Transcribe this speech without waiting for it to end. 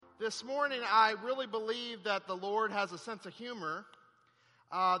This morning, I really believe that the Lord has a sense of humor.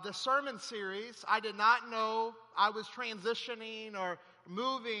 The sermon series, I did not know I was transitioning or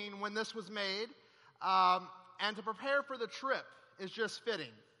moving when this was made. And to prepare for the trip is just fitting.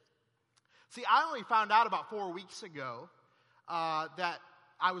 See, I only found out about 4 weeks ago that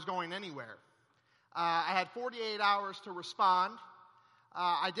I was going anywhere. I had 48 hours to respond.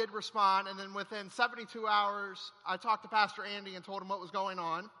 I did respond, and then within 72 hours, I talked to Pastor Andy and told him what was going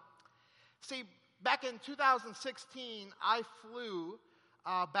on. See, back in 2016, I flew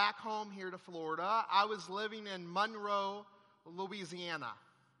back home here to Florida. I was living in Monroe, Louisiana.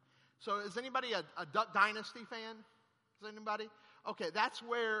 So is anybody a Duck Dynasty fan? Is anybody? Okay, that's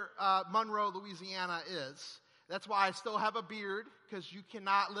where Monroe, Louisiana is. That's why I still have a beard, because you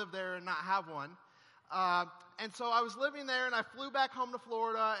cannot live there and not have one. And so I was living there, and I flew back home to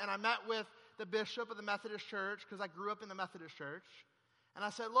Florida, and I met with the bishop of the Methodist Church, because I grew up in the Methodist Church. And I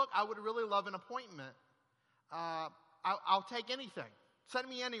said, look, I would really love an appointment. I'll take anything. Send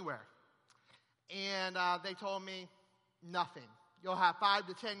me anywhere. And they told me, nothing. You'll have 5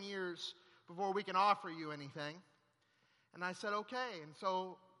 to 10 years before we can offer you anything. And I said, okay. And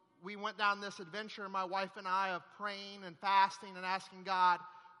so we went down this adventure, my wife and I, of praying and fasting and asking God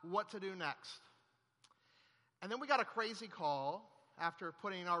what to do next. And then we got a crazy call after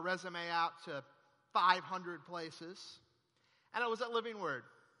putting our resume out to 500 places. And it was at Living Word.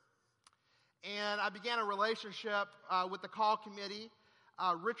 And I began a relationship with the call committee.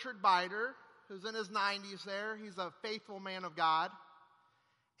 Richard Bider, who's in his 90s there, he's a faithful man of God.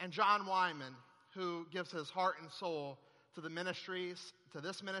 And John Wyman, who gives his heart and soul to the ministries, to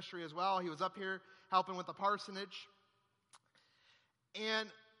this ministry as well. He was up here helping with the parsonage. And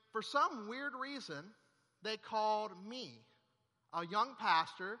for some weird reason, they called me, a young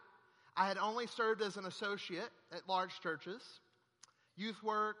pastor. I had only served as an associate at large churches, youth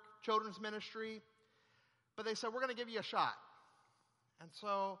work, children's ministry. But they said, we're going to give you a shot. And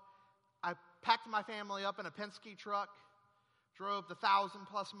so I packed my family up in a Penske truck, drove the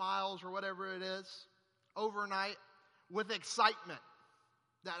 1,000+ miles or whatever it is, overnight, with excitement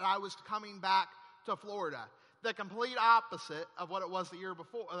that I was coming back to Florida. The complete opposite of what it was the year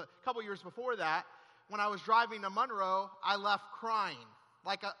before, a couple years before that. When I was driving to Monroe, I left crying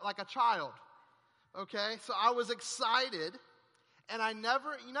like a child. Okay, so I was excited, and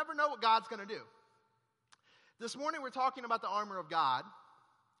you never know what God's going to do. This morning we're talking about the armor of God,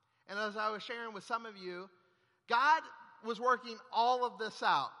 and as I was sharing with some of you, God was working all of this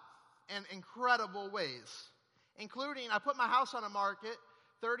out in incredible ways, including I put my house on the market.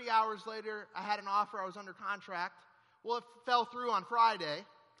 30 hours later, I had an offer. I was under contract. Well, it fell through on Friday.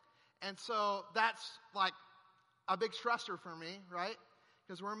 And so that's like a big stressor for me, right?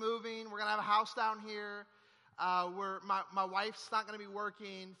 Because we're moving. We're going to have a house down here. My wife's not going to be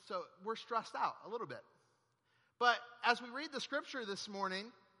working. So we're stressed out a little bit. But as we read the scripture this morning,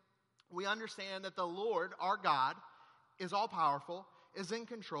 we understand that the Lord, our God, is all-powerful, is in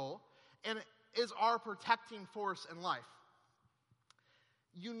control, and is our protecting force in life.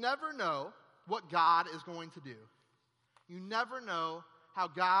 You never know what God is going to do. You never know how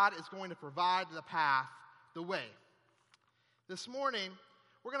God is going to provide the path, the way. This morning,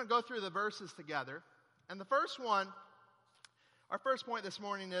 we're going to go through the verses together. And the first one, our first point this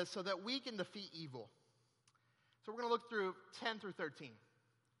morning is so that we can defeat evil. So we're going to look through 10 through 13.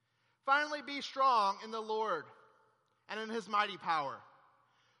 Finally, be strong in the Lord and in his mighty power.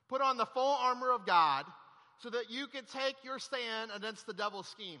 Put on the full armor of God so that you can take your stand against the devil's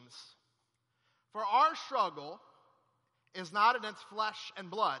schemes. For our struggle is not against flesh and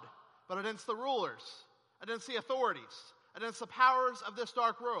blood, but against the rulers, against the authorities, against the powers of this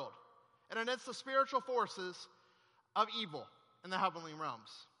dark world, and against the spiritual forces of evil in the heavenly realms.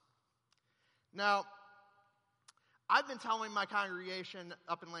 Now, I've been telling my congregation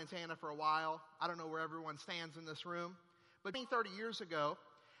up in Lantana for a while. I don't know where everyone stands in this room, but 30 years ago,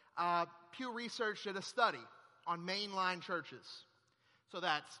 Pew Research did a study on mainline churches. So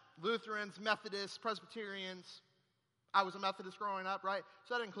that's Lutherans, Methodists, Presbyterians. I was a Methodist growing up, right?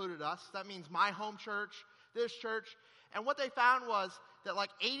 So that included us. That means my home church, this church. And what they found was that like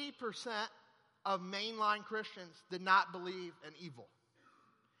 80% of mainline Christians did not believe in evil.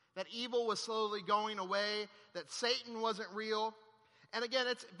 That evil was slowly going away, that Satan wasn't real. And again,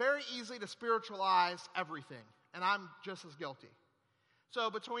 it's very easy to spiritualize everything. And I'm just as guilty. So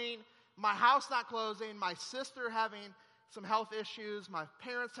between my house not closing, my sister having some health issues, my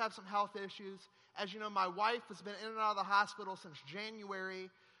parents have some health issues. As you know, my wife has been in and out of the hospital since January.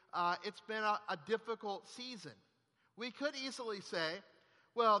 It's been a difficult season. We could easily say,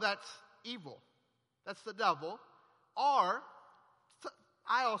 well, that's evil. That's the devil. Or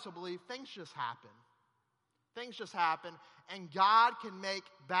I also believe things just happen. Things just happen, and God can make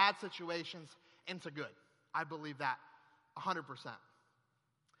bad situations into good. I believe that 100%.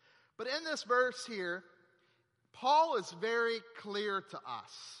 But in this verse here, Paul is very clear to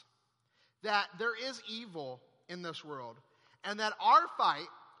us that there is evil in this world, and that our fight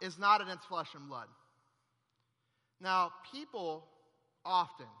is not against flesh and blood. Now, people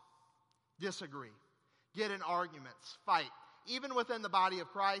often disagree, get in arguments, fight, even within the body of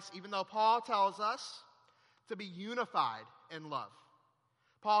Christ, even though Paul tells us to be unified in love.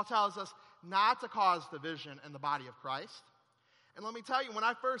 Paul tells us not to cause division in the body of Christ. And let me tell you, when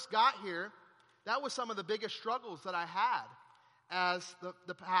I first got here, that was some of the biggest struggles that I had as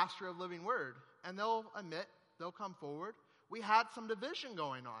the pastor of Living Word. And they'll admit, they'll come forward, we had some division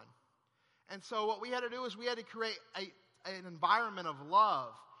going on. And so what we had to do is we had to create an environment of love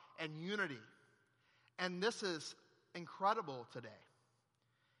and unity. And this is incredible today.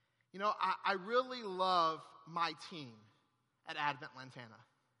 You know, I really love my team at Advent Lantana.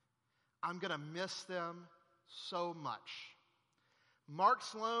 I'm going to miss them so much. Mark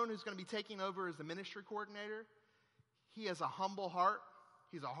Sloan, who's going to be taking over as the ministry coordinator, he has a humble heart.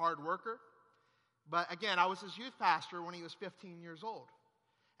 He's a hard worker. But again, I was his youth pastor when he was 15 years old.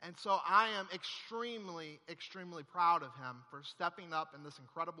 And so I am extremely, extremely proud of him for stepping up in this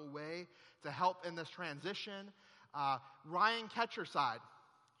incredible way to help in this transition. Ryan Ketcherside,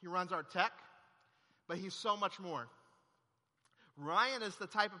 he runs our tech, but he's so much more. Ryan is the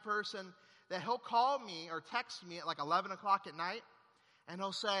type of person that he'll call me or text me at like 11 o'clock at night, and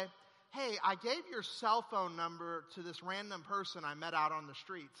he'll say, hey, I gave your cell phone number to this random person I met out on the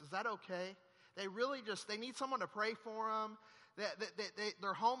streets. Is that okay? They need someone to pray for them.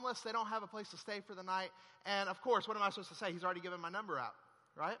 They're homeless. They don't have a place to stay for the night. And of course, what am I supposed to say? He's already given my number out,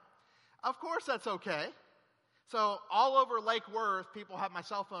 right? Of course that's okay. So all over Lake Worth, people have my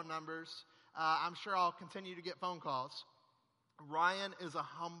cell phone numbers. I'm sure I'll continue to get phone calls. Ryan is a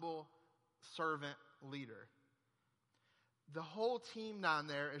humble servant leader. The whole team down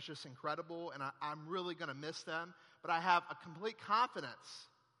there is just incredible, and I'm really going to miss them. But I have a complete confidence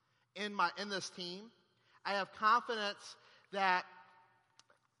in this team. I have confidence that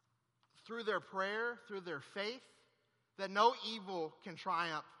through their prayer, through their faith, that no evil can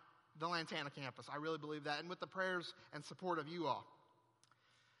triumph the Lantana campus. I really believe that, and with the prayers and support of you all.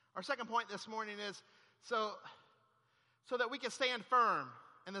 Our second point this morning is so that we can stand firm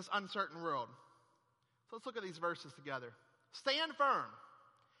in this uncertain world. So let's look at these verses together. Stand firm,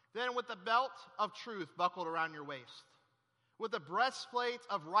 then with the belt of truth buckled around your waist, with the breastplate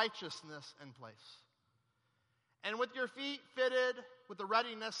of righteousness in place, and with your feet fitted with the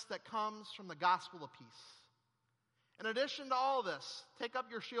readiness that comes from the gospel of peace. In addition to all this, take up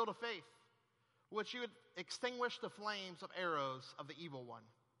your shield of faith, which you would extinguish the flames of arrows of the evil one.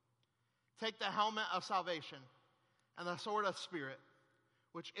 Take the helmet of salvation and the sword of Spirit,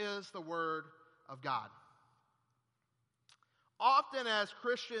 which is the word of God. Often as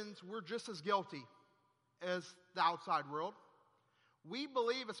Christians, we're just as guilty as the outside world. We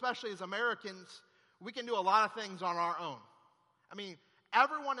believe, especially as Americans, we can do a lot of things on our own. I mean,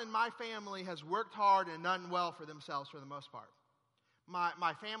 everyone in my family has worked hard and done well for themselves for the most part.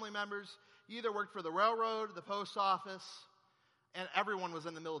 My family members either worked for the railroad, the post office, and everyone was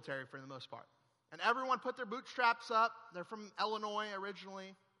in the military for the most part. And everyone put their bootstraps up. They're from Illinois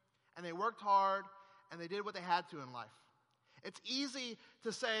originally, and they worked hard, and they did what they had to in life. It's easy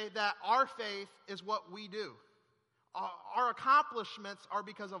to say that our faith is what we do. Our accomplishments are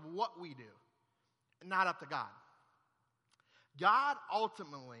because of what we do, and not up to God. God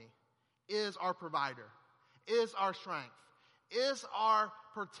ultimately is our provider, is our strength, is our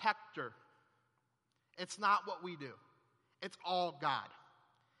protector. It's not what we do. It's all God.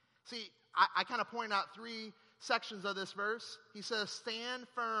 See, I kind of point out three sections of this verse. He says, stand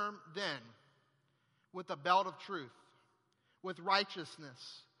firm then with the belt of truth, with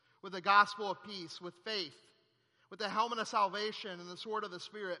righteousness, with the gospel of peace, with faith, with the helmet of salvation and the sword of the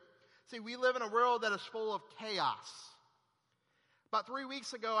Spirit. See, we live in a world that is full of chaos. About 3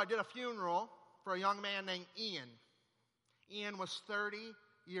 weeks ago, I did a funeral for a young man named Ian. Ian was 30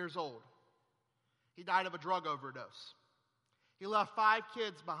 years old. He died of a drug overdose. He left 5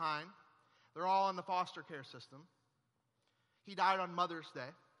 kids behind. They're all in the foster care system. He died on Mother's Day.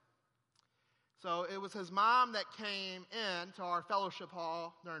 So it was his mom that came in to our fellowship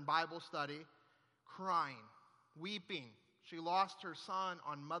hall during Bible study, crying, weeping. She lost her son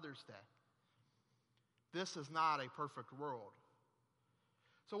on Mother's Day. This is not a perfect world.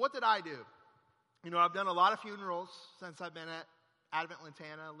 So what did I do? You know, I've done a lot of funerals since I've been at Advent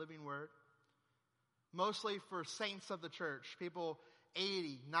Lantana, Living Word. Mostly for saints of the church, people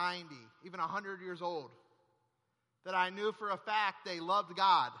 80, 90, even 100 years old, that I knew for a fact they loved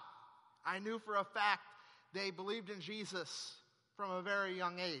God. I knew for a fact they believed in Jesus from a very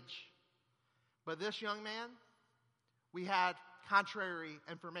young age. But this young man, we had contrary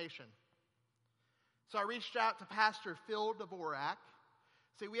information. So I reached out to Pastor Phil Dvorak.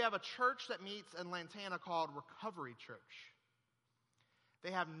 See, we have a church that meets in Lantana called Recovery Church.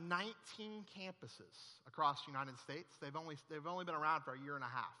 They have 19 campuses across the United States. They've only been around for a year and a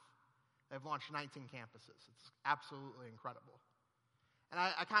half. They've launched 19 campuses. It's absolutely incredible. And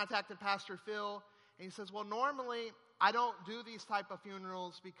I contacted Pastor Phil, and he says, well, normally I don't do these type of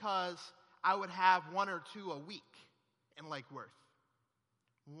funerals because I would have 1 or 2 a week in Lake Worth.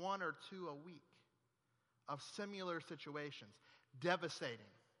 1 or 2 a week of similar situations. Devastating.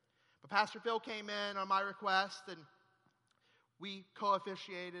 But Pastor Phil came in on my request, and we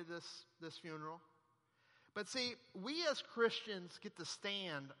co-officiated this funeral. But see, we as Christians get to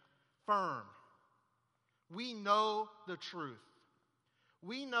stand firm. We know the truth.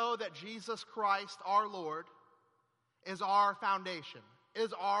 We know that Jesus Christ, our Lord, is our foundation,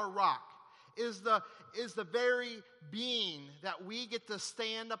 is our rock, is the very being that we get to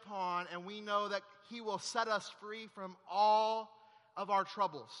stand upon, and we know that He will set us free from all of our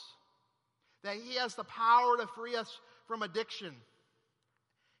troubles. That He has the power to free us from addiction.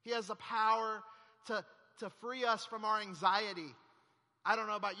 He has the power to free us from our anxiety. I don't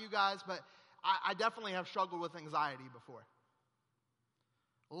know about you guys, but I definitely have struggled with anxiety before.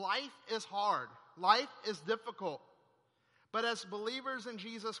 Life is hard. Life is difficult. But as believers in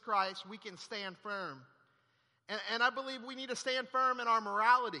Jesus Christ, we can stand firm. And I believe we need to stand firm in our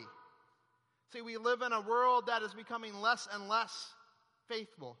morality. See, we live in a world that is becoming less and less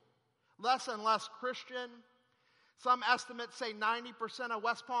faithful, less and less Christian. Some estimates say 90% of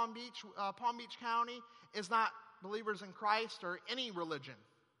West Palm Beach County is not believers in Christ or any religion.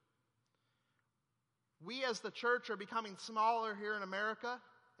 We as the church are becoming smaller here in America.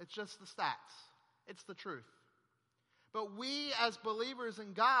 It's just the stats. It's the truth. But we as believers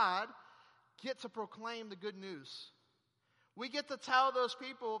in God get to proclaim the good news. We get to tell those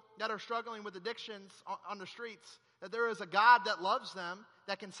people that are struggling with addictions on the streets that there is a God that loves them,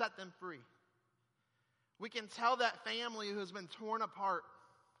 that can set them free. We can tell that family who has been torn apart,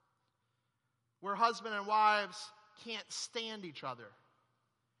 where husband and wives can't stand each other,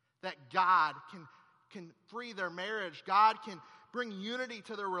 that God can free their marriage. God can bring unity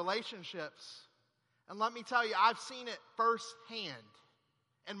to their relationships. And let me tell you, I've seen it firsthand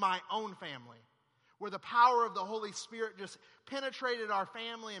in my own family, where the power of the Holy Spirit just penetrated our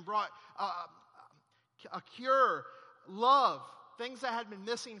family and brought a cure, love, things that had been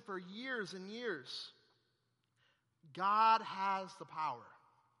missing for years and years. God has the power.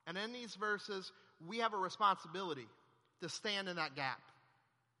 And in these verses, we have a responsibility to stand in that gap.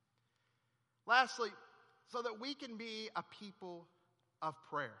 Lastly, so that we can be a people of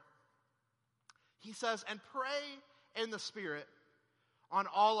prayer. He says, and pray in the Spirit on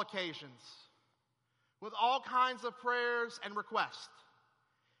all occasions, with all kinds of prayers and requests.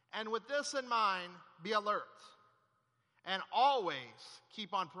 And with this in mind, be alert, and always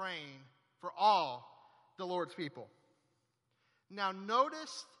keep on praying for all the Lord's people. Now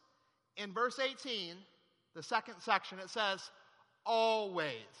notice in verse 18, the second section, it says,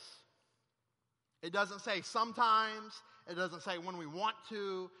 always. It doesn't say sometimes. It doesn't say when we want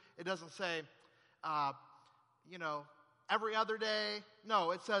to. It doesn't say, every other day.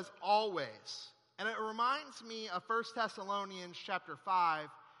 No, it says always. And it reminds me of 1 Thessalonians chapter 5,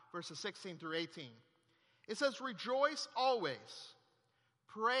 verses 16 through 18. It says, rejoice always.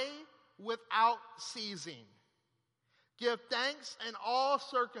 Pray without ceasing. Give thanks in all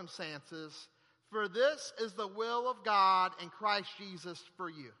circumstances, for this is the will of God in Christ Jesus for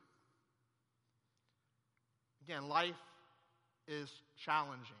you. Again, life is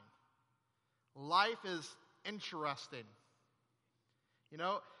challenging. Life is interesting.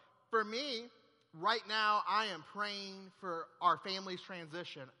 For me, right now, I am praying for our family's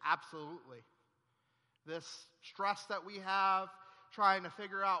transition, absolutely. This stress that we have, trying to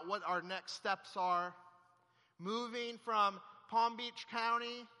figure out what our next steps are. Moving from Palm Beach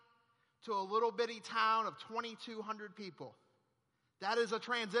County to a little bitty town of 2,200 people. That is a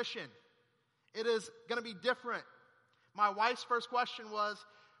transition. It is going to be different. My wife's first question was,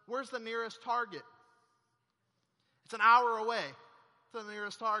 where's the nearest Target? It's an hour away to the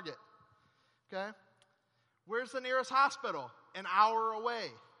nearest Target. Okay? Where's the nearest hospital? An hour away.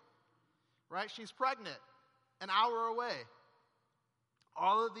 Right? She's pregnant. An hour away.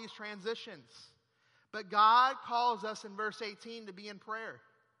 All of these transitions. But God calls us in verse 18 to be in prayer.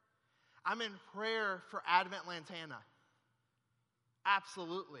 I'm in prayer for Advent Lantana.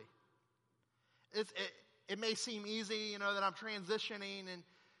 Absolutely. It may seem easy, that I'm transitioning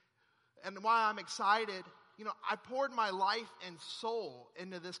and why I'm excited. I poured my life and soul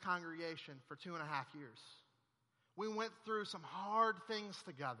into this congregation for 2.5 years. We went through some hard things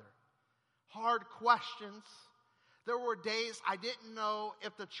together, hard questions. There were days I didn't know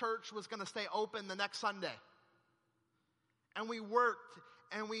if the church was going to stay open the next Sunday. And we worked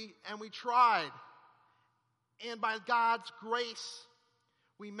and we tried. And by God's grace,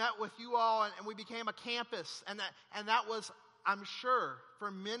 we met with you all and we became a campus. And that was, I'm sure,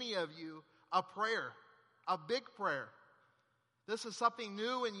 for many of you, a prayer, a big prayer. This is something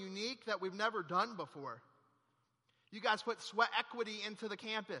new and unique that we've never done before. You guys put sweat equity into the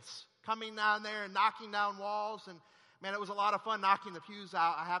campus, coming down there and knocking down walls. And man, it was a lot of fun knocking the pews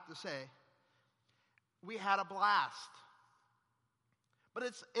out, I have to say. We had a blast. But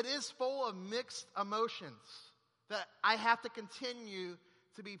it is full of mixed emotions that I have to continue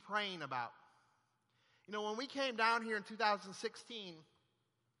to be praying about. When we came down here in 2016,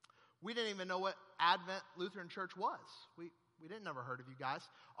 we didn't even know what Advent Lutheran Church was. We didn't never heard of you guys.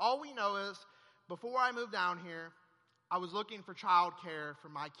 All we know is, before I moved down here, I was looking for childcare for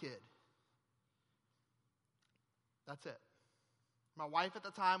my kid. That's it. My wife at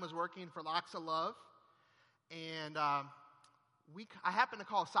the time was working for Locks of Love, and I happened to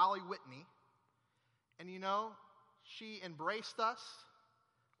call Sally Whitney, and she embraced us,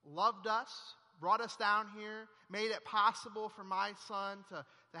 loved us, brought us down here, made it possible for my son to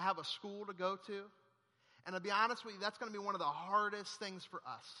have a school to go to. And to be honest with you, that's going to be one of the hardest things for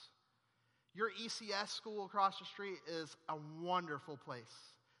us. Your ECS school across the street is a wonderful place.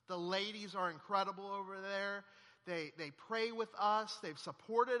 The ladies are incredible over there. They pray with us. They've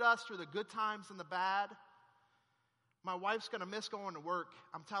supported us through the good times and the bad. My wife's going to miss going to work.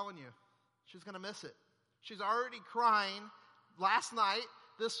 I'm telling you. She's going to miss it. She's already crying last night,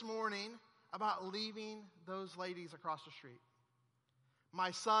 this morning, about leaving those ladies across the street.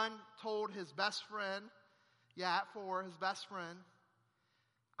 My son told his best friend, at 4, his best friend,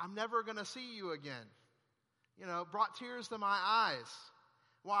 I'm never going to see you again. Brought tears to my eyes.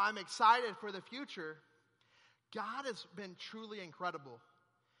 While I'm excited for the future, God has been truly incredible.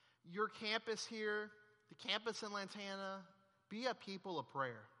 Your campus here, the campus in Lantana, be a people of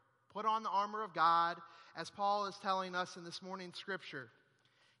prayer. Put on the armor of God, as Paul is telling us in this morning's scripture.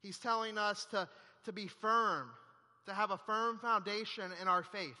 He's telling us to be firm, to have a firm foundation in our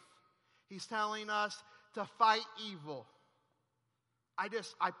faith. He's telling us to fight evil.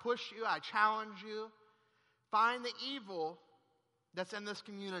 I push you, I challenge you. Find the evil that's in this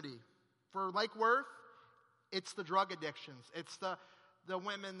community. For Lake Worth, it's the drug addictions. It's the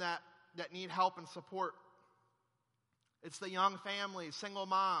women that need help and support. It's the young families, single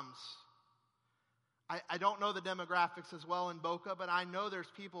moms. I don't know the demographics as well in Boca, but I know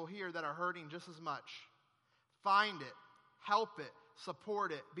there's people here that are hurting just as much. Find it, help it,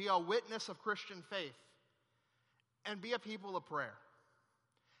 support it, be a witness of Christian faith, and be a people of prayer.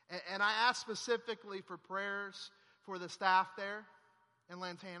 And I ask specifically for prayers for the staff there in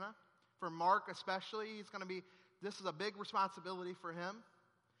Lantana, for Mark especially. This is a big responsibility for him.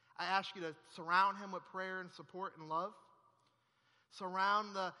 I ask you to surround him with prayer and support and love.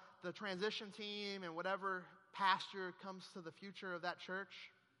 Surround the transition team and whatever pastor comes to the future of that church.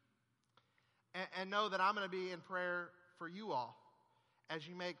 And know that I'm going to be in prayer for you all as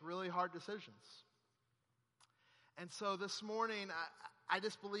you make really hard decisions. And so this morning, I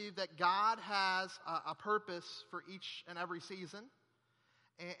just believe that God has a purpose for each and every season.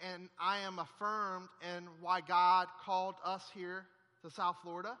 And I am affirmed in why God called us here to South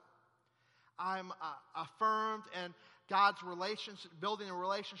Florida. I'm affirmed in God's relationship, building a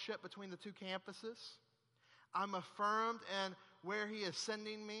relationship between the two campuses. I'm affirmed in where He is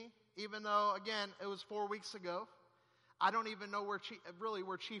sending me, even though, again, it was 4 weeks ago. I don't even know where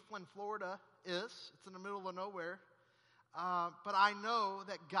Chiefland, Florida is. It's in the middle of nowhere. But I know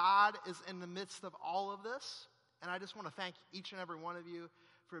that God is in the midst of all of this. And I just want to thank each and every one of you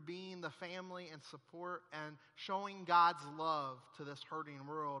for being the family and support and showing God's love to this hurting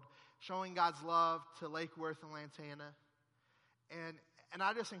world, showing God's love to Lake Worth and Lantana. And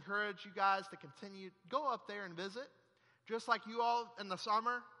I just encourage you guys to continue, go up there and visit. Just like you all in the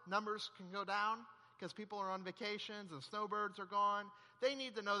summer, numbers can go down because people are on vacations and snowbirds are gone. They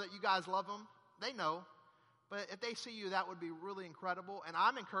need to know that you guys love them. They know. But if they see you, that would be really incredible. And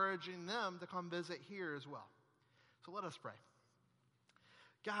I'm encouraging them to come visit here as well. So let us pray.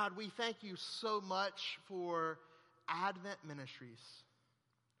 God, we thank you so much for Advent Ministries,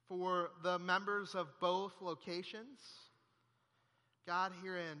 for the members of both locations. God,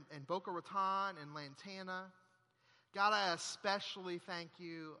 here in Boca Raton and Lantana. God, I especially thank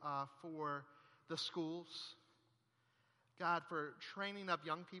you for the schools. God, for training up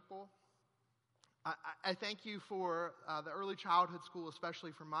young people. I thank you for the early childhood school,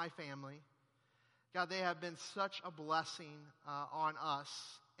 especially for my family. God, they have been such a blessing on us.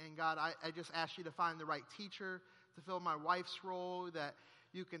 And God, I just ask you to find the right teacher to fill my wife's role, that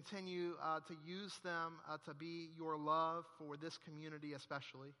you continue to use them to be your love for this community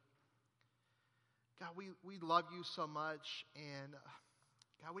especially. God, we love you so much, and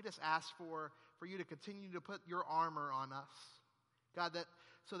God, we just ask for you to continue to put your armor on us. God,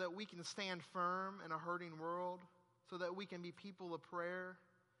 so that we can stand firm in a hurting world, so that we can be people of prayer,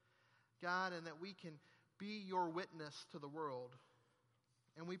 God, and that we can be your witness to the world.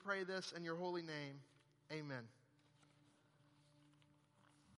 And we pray this in your holy name. Amen.